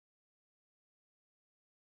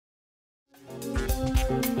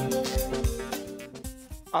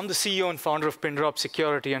I'm the CEO and founder of Pindrop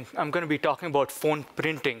Security, and I'm going to be talking about phone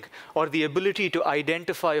printing, or the ability to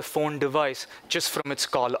identify a phone device just from its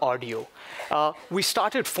call audio. We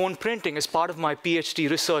started phone printing as part of my PhD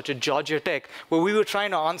research at Georgia Tech, where we were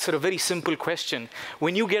trying to answer a very simple question.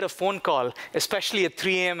 When you get a phone call, especially at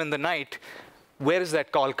 3 a.m. in the night, where is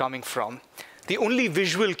that call coming from? The only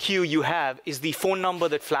visual cue you have is the phone number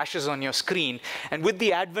that flashes on your screen. And with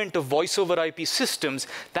the advent of voice-over IP systems,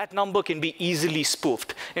 that number can be easily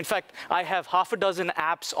spoofed. In fact, I have half a dozen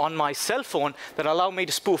apps on my cell phone that allow me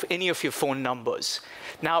to spoof any of your phone numbers.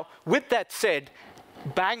 Now, with that said,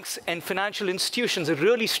 banks and financial institutions are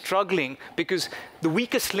really struggling because the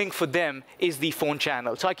weakest link for them is the phone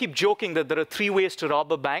channel. So I keep joking that there are 3 ways to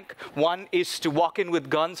rob a bank. One is to walk in with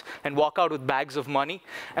guns and walk out with bags of money.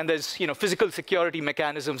 And there's physical security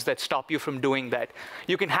mechanisms that stop you from doing that.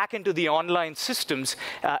 You can hack into the online systems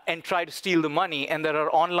and try to steal the money. And there are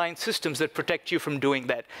online systems that protect you from doing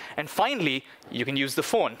that. And finally, you can use the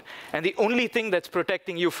phone. And the only thing that's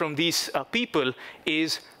protecting you from these people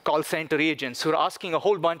is call center agents who are asking a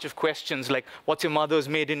whole bunch of questions like, what's your mother's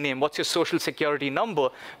maiden name? What's your social security number?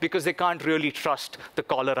 Because they can't really trust the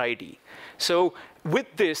caller ID. So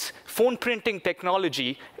with this phone printing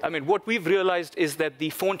technology, what we've realized is that the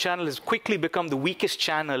phone channel has quickly become the weakest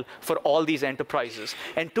channel for all these enterprises.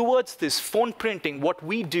 And towards this phone printing, what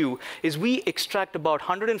we do is we extract about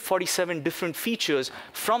 147 different features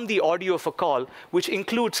from the audio of a call, which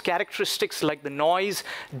includes characteristics like the noise,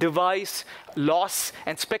 device, loss,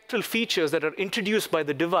 and spectral features that are introduced by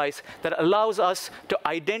the device that allows us to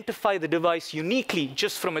identify the device uniquely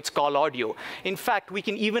just from its call audio. In fact, we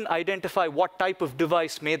can even identify what type of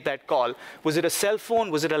device made that call. Was it a cell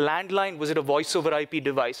phone? Was it a landline? Was it a voice-over IP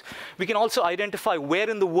device? We can also identify where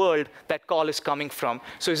in the world that call is coming from.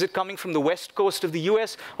 So is it coming from the west coast of the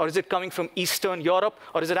US, or is it coming from Eastern Europe,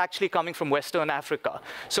 or is it actually coming from Western Africa?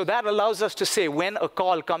 So that allows us to say when a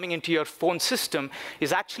call coming into your phone system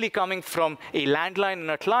is actually coming from a landline in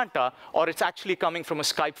Atlanta, or it's actually coming from a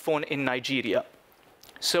Skype phone in Nigeria.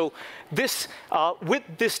 So with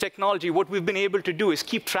this technology, what we've been able to do is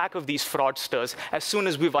keep track of these fraudsters as soon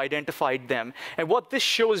as we've identified them. And what this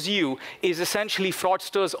shows you is essentially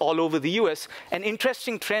fraudsters all over the US and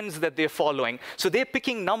interesting trends that they're following. So they're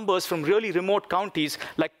picking numbers from really remote counties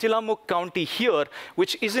like Tillamook County here,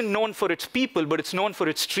 which isn't known for its people, but it's known for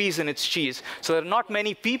its trees and its cheese. So there are not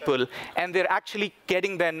many people, and they're actually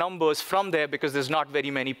getting their numbers from there because there's not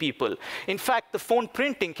very many people. In fact, the phone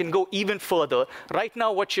printing can go even further. Right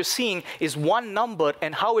now, what you're seeing is one number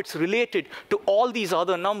and how it's related to all these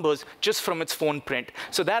other numbers just from its phone print.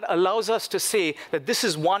 So that allows us to say that this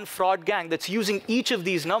is one fraud gang that's using each of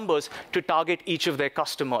these numbers to target each of their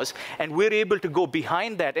customers. And we're able to go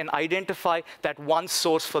behind that and identify that one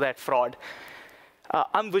source for that fraud.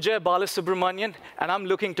 I'm Vijay Balasubramaniyan, and I'm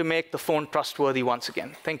looking to make the phone trustworthy once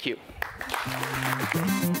again. Thank you.